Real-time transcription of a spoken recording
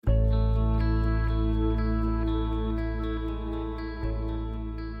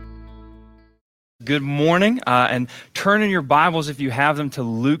Good morning, and turn in your Bibles, if you have them, to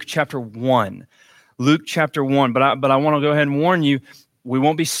Luke chapter 1. Luke chapter 1, but I want to go ahead and warn you, we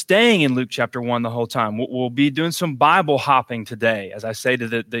won't be staying in Luke chapter 1 the whole time. We'll be doing some Bible hopping today, as I say to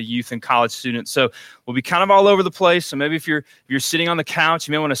the youth and college students. So we'll be kind of all over the place. So maybe if you're sitting on the couch,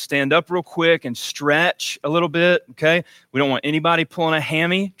 you may want to stand up real quick and stretch a little bit, okay? We don't want anybody pulling a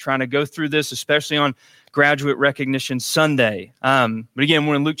hammy trying to go through this, especially on Graduate Recognition Sunday. But again,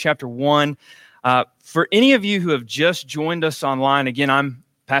 we're in Luke chapter 1. For any of you who have just joined us online, again, I'm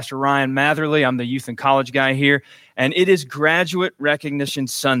Pastor Ryan Matherly. I'm the youth and college guy here, and it is Graduate Recognition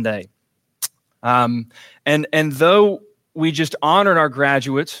Sunday. And though we just honored our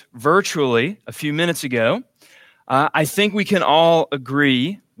graduates virtually a few minutes ago, I think we can all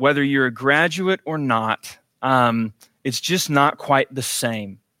agree, whether you're a graduate or not, it's just not quite the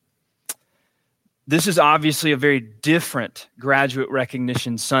same. This is obviously a very different Graduate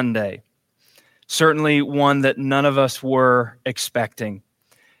Recognition Sunday. Certainly one that none of us were expecting.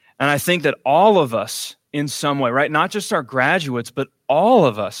 And I think that all of us in some way, right, not just our graduates, but all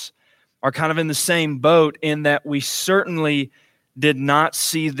of us are kind of in the same boat in that we certainly did not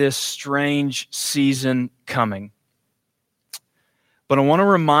see this strange season coming. But I want to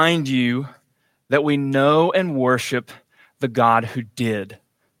remind you that we know and worship the God who did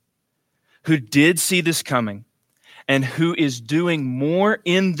see this coming, and who is doing more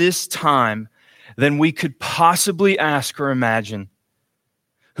in this time than we could possibly ask or imagine,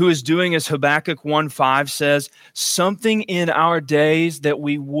 who is doing, as Habakkuk 1:5 says, something in our days that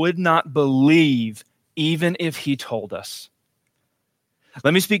we would not believe even if he told us.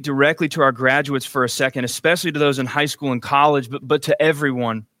 Let me speak directly to our graduates for a second, especially to those in high school and college, but to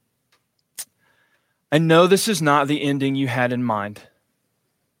everyone. I know this is not the ending you had in mind.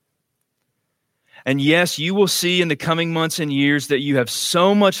 And yes, you will see in the coming months and years that you have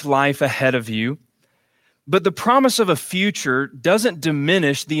so much life ahead of you, but the promise of a future doesn't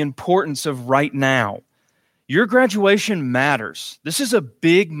diminish the importance of right now. Your graduation matters. This is a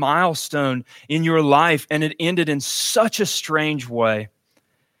big milestone in your life, and it ended in such a strange way.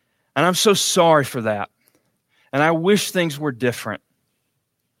 And I'm so sorry for that. And I wish things were different.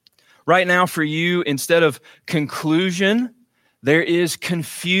 Right now for you, instead of conclusion, there is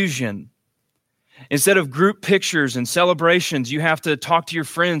confusion. Instead of group pictures and celebrations, you have to talk to your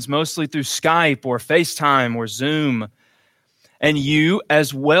friends mostly through Skype or FaceTime or Zoom. And you,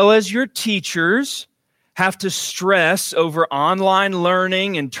 as well as your teachers, have to stress over online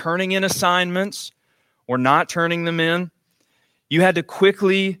learning and turning in assignments or not turning them in. You had to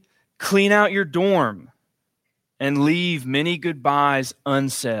quickly clean out your dorm and leave many goodbyes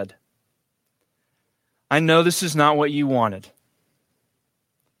unsaid. I know this is not what you wanted.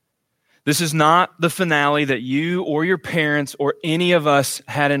 This is not the finale that you or your parents or any of us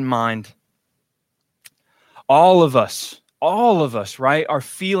had in mind. All of us, right, are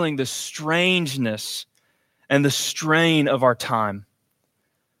feeling the strangeness and the strain of our time.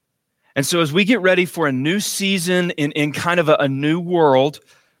 And so as we get ready for a new season in kind of a new world,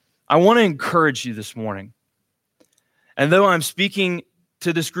 I want to encourage you this morning. And though I'm speaking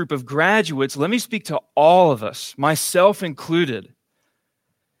to this group of graduates, let me speak to all of us, myself included.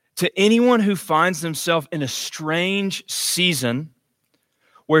 To anyone who finds themselves in a strange season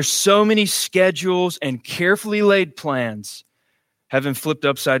where so many schedules and carefully laid plans have been flipped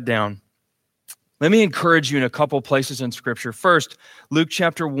upside down. Let me encourage you in a couple places in Scripture. First, Luke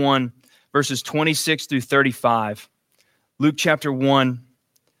chapter 1, verses 26 through 35. Luke chapter 1,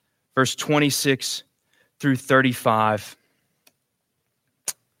 verse 26 through 35.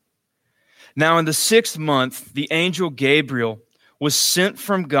 Now in the 6th month, the angel Gabriel was sent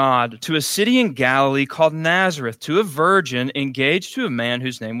from God to a city in Galilee called Nazareth to a virgin engaged to a man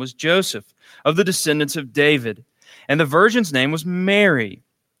whose name was Joseph, of the descendants of David. And the virgin's name was Mary.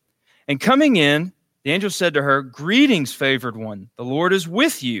 And coming in, the angel said to her, "Greetings, favored one, the Lord is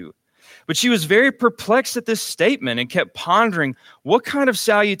with you." But she was very perplexed at this statement and kept pondering what kind of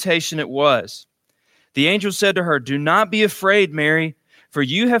salutation it was. The angel said to her, "Do not be afraid, Mary, for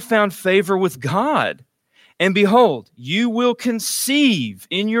you have found favor with God. And behold, you will conceive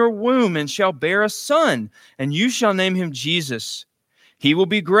in your womb and shall bear a son, and you shall name him Jesus. He will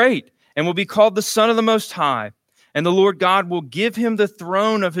be great and will be called the Son of the Most High. And the Lord God will give him the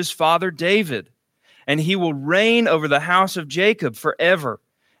throne of his father David. And he will reign over the house of Jacob forever,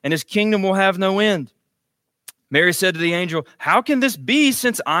 and his kingdom will have no end." Mary said to the angel, "How can this be,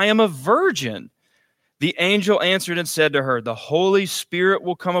 since I am a virgin?" The angel answered and said to her, "The Holy Spirit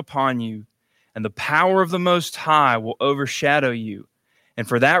will come upon you, and the power of the Most High will overshadow you. And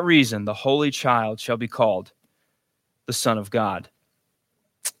for that reason, the Holy Child shall be called the Son of God."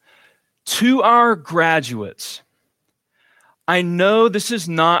 To our graduates, I know this is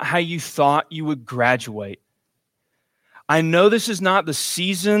not how you thought you would graduate. I know this is not the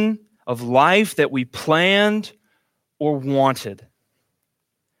season of life that we planned or wanted.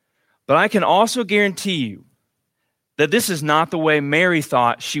 But I can also guarantee you that this is not the way Mary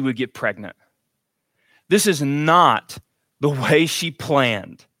thought she would get pregnant. This is not the way she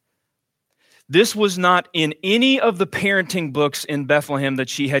planned. This was not in any of the parenting books in Bethlehem that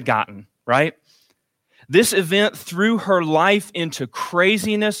she had gotten, right? This event threw her life into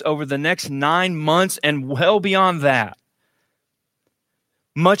craziness over the next 9 months and well beyond that.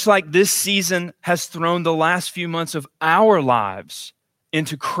 Much like this season has thrown the last few months of our lives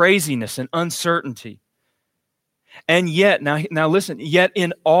into craziness and uncertainty. And yet, now listen, yet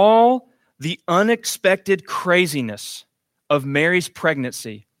in all the unexpected craziness of Mary's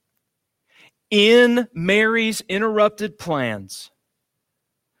pregnancy, in Mary's interrupted plans,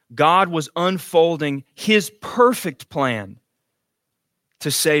 God was unfolding his perfect plan to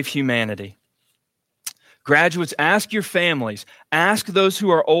save humanity. Graduates, ask your families, ask those who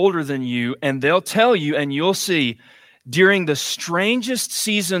are older than you, and they'll tell you, and you'll see, during the strangest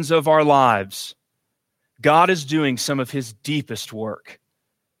seasons of our lives, God is doing some of his deepest work.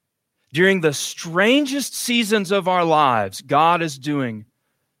 During the strangest seasons of our lives, God is doing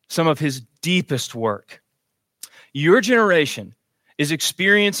some of his deepest work. Your generation is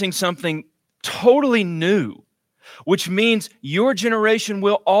experiencing something totally new, which means your generation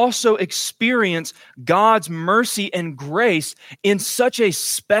will also experience God's mercy and grace in such a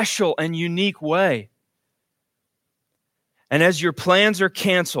special and unique way. And as your plans are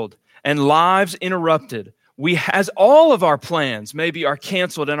canceled and lives interrupted, as all of our plans maybe are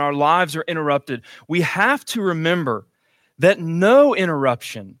canceled and our lives are interrupted, we have to remember that no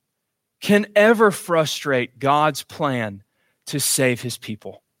interruption can ever frustrate God's plan to save his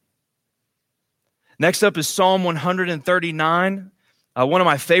people. Next up is Psalm 139, one of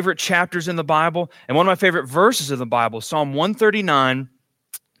my favorite chapters in the Bible and one of my favorite verses of the Bible, Psalm 139,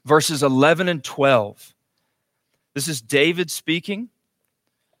 verses 11 and 12. This is David speaking,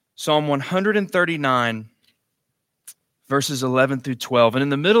 Psalm 139, verses 11 through 12. And in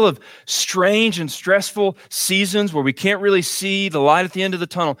the middle of strange and stressful seasons where we can't really see the light at the end of the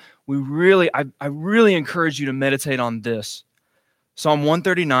tunnel, I really encourage you to meditate on this. Psalm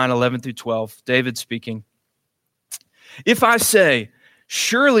 139, 11 through 12, David speaking. If I say,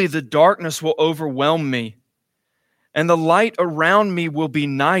 surely the darkness will overwhelm me, and the light around me will be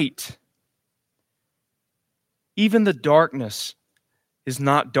night. Even the darkness is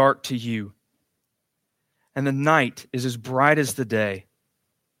not dark to you, and the night is as bright as the day.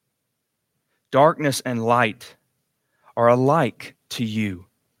 Darkness and light are alike to you.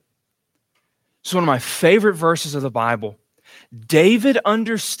 It's one of my favorite verses of the Bible. David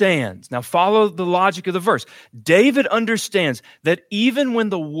understands, now follow the logic of the verse. David understands that even when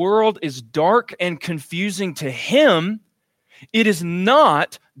the world is dark and confusing to him, it is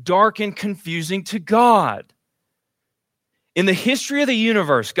not dark and confusing to God. In the history of the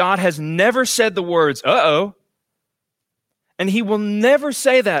universe, God has never said the words, uh-oh. And he will never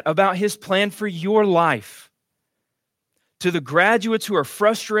say that about his plan for your life. To the graduates who are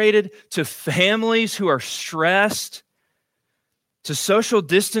frustrated, to families who are stressed, to social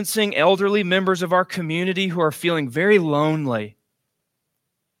distancing elderly members of our community who are feeling very lonely.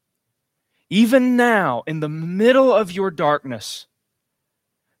 Even now, in the middle of your darkness,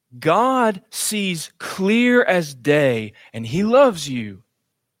 God sees clear as day, and he loves you.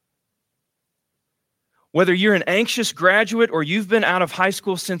 Whether you're an anxious graduate or you've been out of high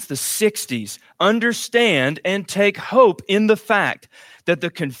school since the 60s, understand and take hope in the fact that the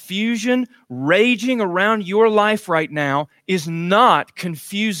confusion raging around your life right now is not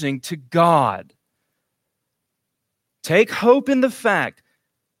confusing to God. Take hope in the fact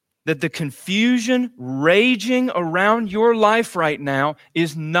that the confusion raging around your life right now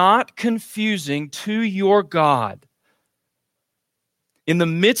is not confusing to your God. In the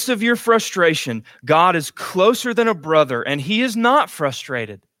midst of your frustration, God is closer than a brother, and he is not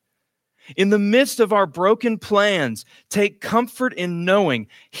frustrated. In the midst of our broken plans, take comfort in knowing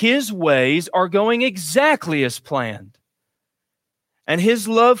his ways are going exactly as planned. And his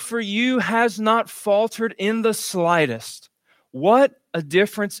love for you has not faltered in the slightest. What a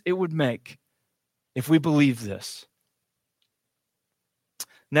difference it would make if we believe this.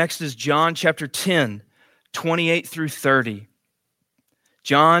 Next is John chapter 10, 28 through 30.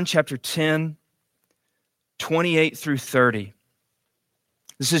 John chapter 10, 28 through 30.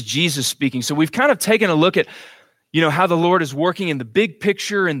 This is Jesus speaking. So we've kind of taken a look at, how the Lord is working in the big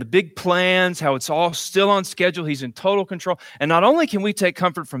picture and the big plans, how it's all still on schedule. He's in total control. And not only can we take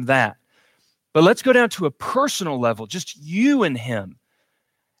comfort from that, But let's go down to a personal level, just you and him,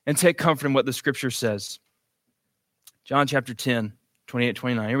 and take comfort in what the scripture says. John chapter 10, 28,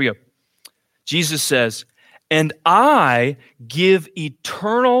 29. Here we go. Jesus says, "And I give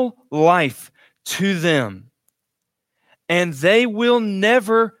eternal life to them, and they will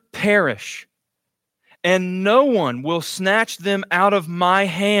never perish, and no one will snatch them out of my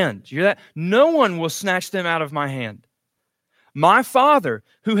hand." You hear that? No one will snatch them out of my hand. "My Father,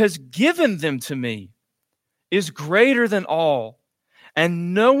 who has given them to me, is greater than all,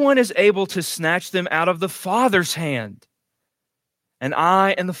 and no one is able to snatch them out of the Father's hand. And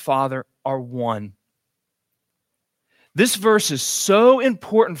I and the Father are one." This verse is so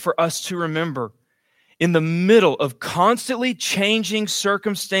important for us to remember in the middle of constantly changing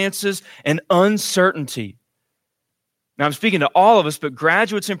circumstances and uncertainty. Now, I'm speaking to all of us, but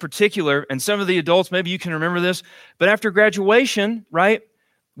graduates in particular, and some of the adults, maybe you can remember this, but after graduation, right,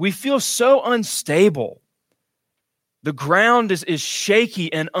 we feel so unstable. The ground is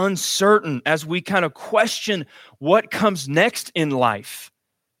shaky and uncertain as we kind of question what comes next in life.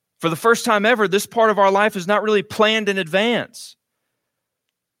 For the first time ever, this part of our life is not really planned in advance.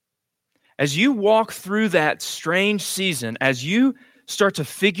 As you walk through that strange season, as you start to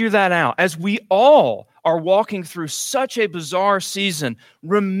figure that out, as we all are walking through such a bizarre season,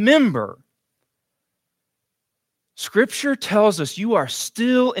 remember, Scripture tells us you are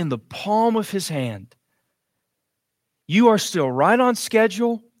still in the palm of his hand. You are still right on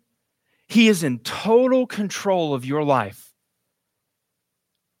schedule. He is in total control of your life.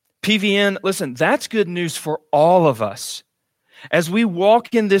 PVN, listen, that's good news for all of us. As we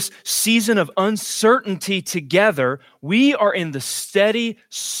walk in this season of uncertainty together, we are in the steady,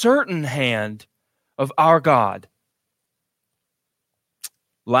 certain hand of our God.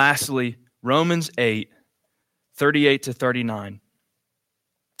 Lastly, Romans 8, 38 to 39.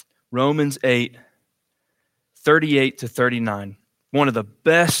 Romans 8, 38 to 39. One of the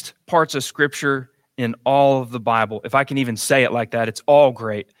best parts of Scripture in all of the Bible. If I can even say it like that, it's all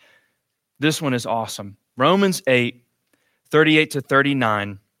great. This one is awesome. Romans 8, 38 to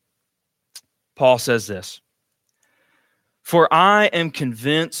 39, Paul says this: "For I am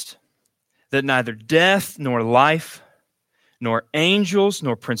convinced that neither death nor life, nor angels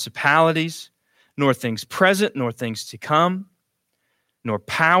nor principalities, nor things present nor things to come, nor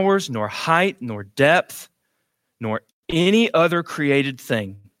powers, nor height, nor depth, nor any other created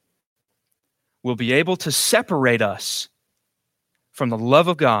thing will be able to separate us from the love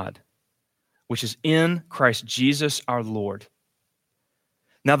of God, which is in Christ Jesus our Lord."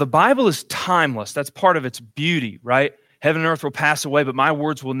 Now, the Bible is timeless. That's part of its beauty, right? Heaven and earth will pass away, but my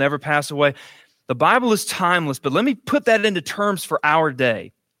words will never pass away. The Bible is timeless, but let me put that into terms for our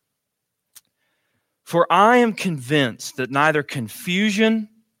day. "For I am convinced that neither confusion,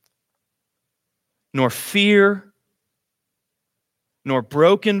 nor fear, nor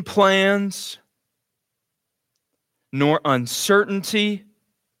broken plans, nor uncertainty,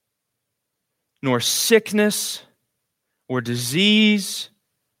 nor sickness or disease,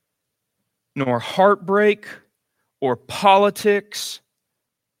 nor heartbreak or politics,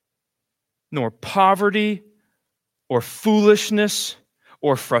 nor poverty or foolishness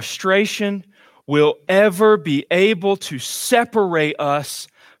or frustration will ever be able to separate us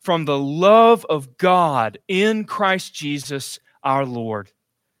from the love of God in Christ Jesus our Lord."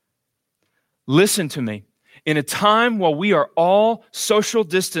 Listen to me. In a time while we are all social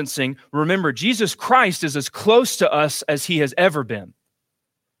distancing, remember, Jesus Christ is as close to us as he has ever been.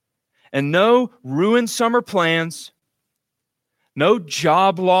 And no ruined summer plans, no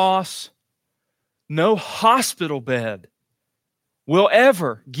job loss, no hospital bed will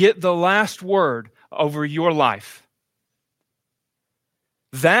ever get the last word over your life.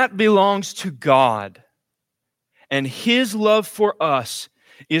 That belongs to God. And his love for us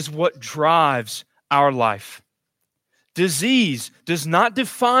is what drives our life. Disease does not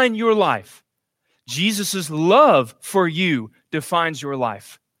define your life. Jesus' love for you defines your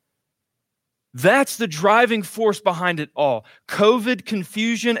life. That's the driving force behind it all. COVID,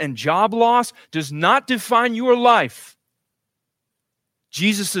 confusion, and job loss does not define your life.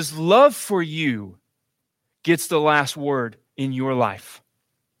 Jesus' love for you gets the last word in your life.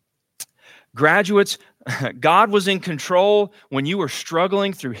 Graduates, God was in control when you were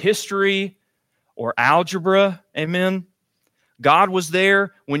struggling through history or algebra, amen? God was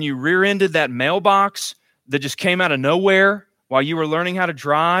there when you rear-ended that mailbox that just came out of nowhere while you were learning how to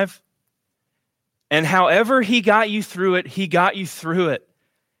drive. And however he got you through it, he got you through it.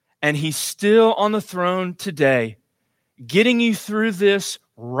 And he's still on the throne today, getting you through this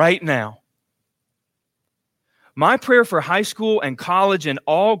right now. My prayer for high school and college and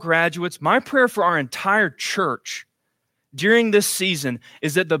all graduates, my prayer for our entire church during this season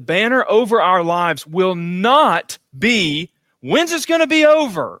is that the banner over our lives will not be, when's this going to be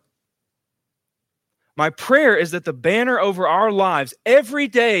over? My prayer is that the banner over our lives every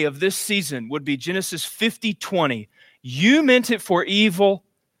day of this season would be Genesis 50:20. You meant it for evil,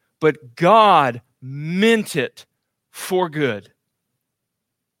 but God meant it for good.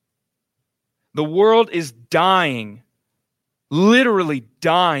 The world is dying, literally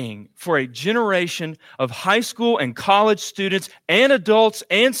dying, for a generation of high school and college students and adults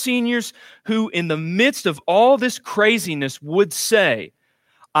and seniors who, in the midst of all this craziness, would say,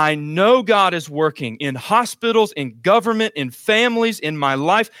 I know God is working in hospitals, in government, in families, in my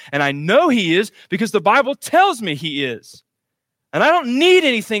life, and I know He is because the Bible tells me He is. And I don't need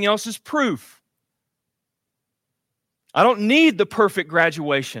anything else as proof. I don't need the perfect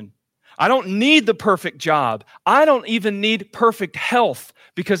graduation. I don't need the perfect job. I don't even need perfect health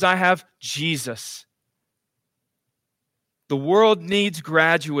because I have Jesus. The world needs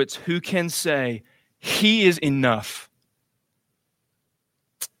graduates who can say, He is enough.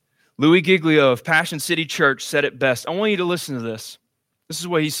 Louis Giglio of Passion City Church said it best. I want you to listen to this. This is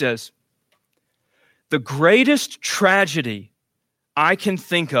what he says. The greatest tragedy I can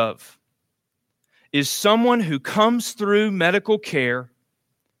think of is someone who comes through medical care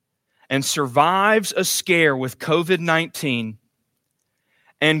and survives a scare with COVID-19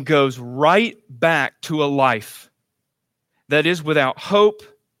 and goes right back to a life that is without hope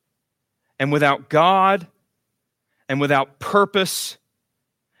and without God and without purpose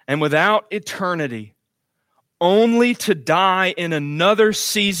and without eternity, only to die in another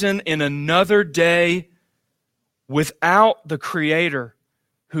season, in another day, without the Creator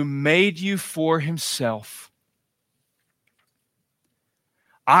who made you for Himself.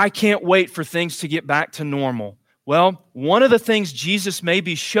 I can't wait for things to get back to normal. Well, one of the things Jesus may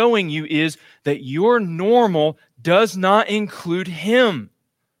be showing you is that your normal does not include Him.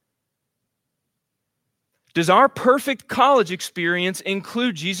 Does our perfect college experience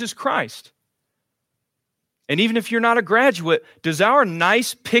include Jesus Christ? And even if you're not a graduate, does our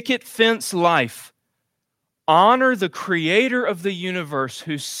nice picket fence life honor the Creator of the universe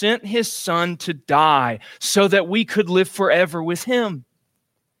who sent His Son to die so that we could live forever with Him?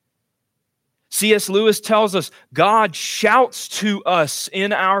 C.S. Lewis tells us God shouts to us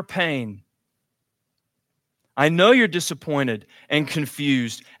in our pain. I know you're disappointed and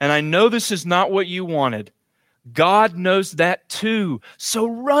confused, and I know this is not what you wanted. God knows that too, so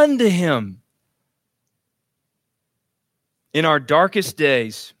run to Him. In our darkest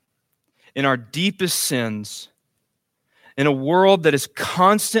days, in our deepest sins, in a world that is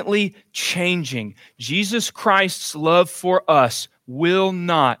constantly changing, Jesus Christ's love for us will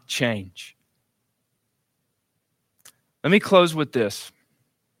not change. Let me close with this.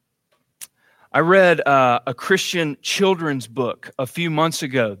 I read a Christian children's book a few months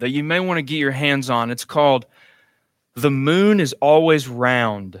ago that you may want to get your hands on. It's called The Moon is Always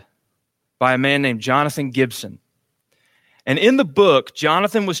Round by a man named Jonathan Gibson. And in the book,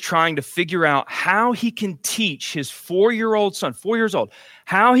 Jonathan was trying to figure out how he can teach his 4-year-old son, 4 years old,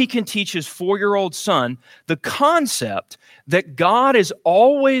 how he can teach his 4-year-old son the concept that God is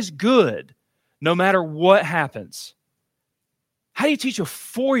always good no matter what happens. How do you teach a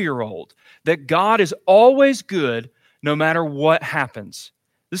 4-year-old that God is always good no matter what happens?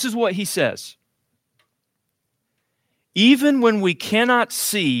 This is what he says. Even when we cannot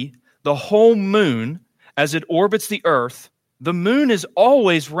see the whole moon as it orbits the earth, the moon is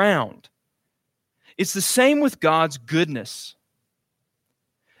always round. It's the same with God's goodness.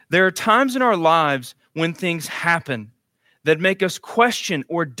 There are times in our lives when things happen that make us question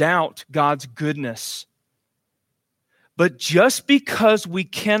or doubt God's goodness. But just because we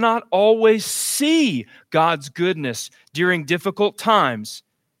cannot always see God's goodness during difficult times,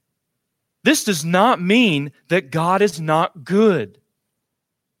 this does not mean that God is not good.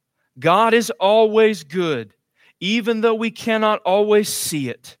 God is always good, even though we cannot always see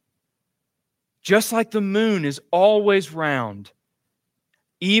it. Just like the moon is always round,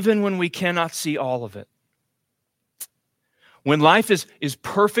 even when we cannot see all of it. When life is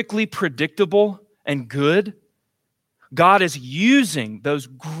perfectly predictable and good, God is using those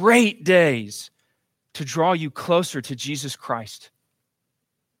great days to draw you closer to Jesus Christ.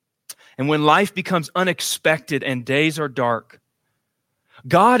 And when life becomes unexpected and days are dark,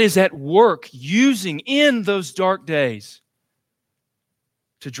 God is at work using in those dark days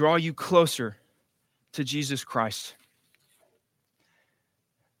to draw you closer to Jesus Christ.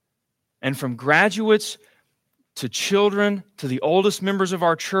 And from graduates to children, to the oldest members of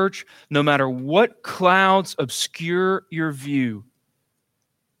our church, no matter what clouds obscure your view,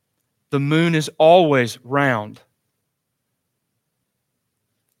 the moon is always round.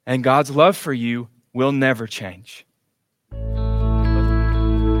 And God's love for you will never change.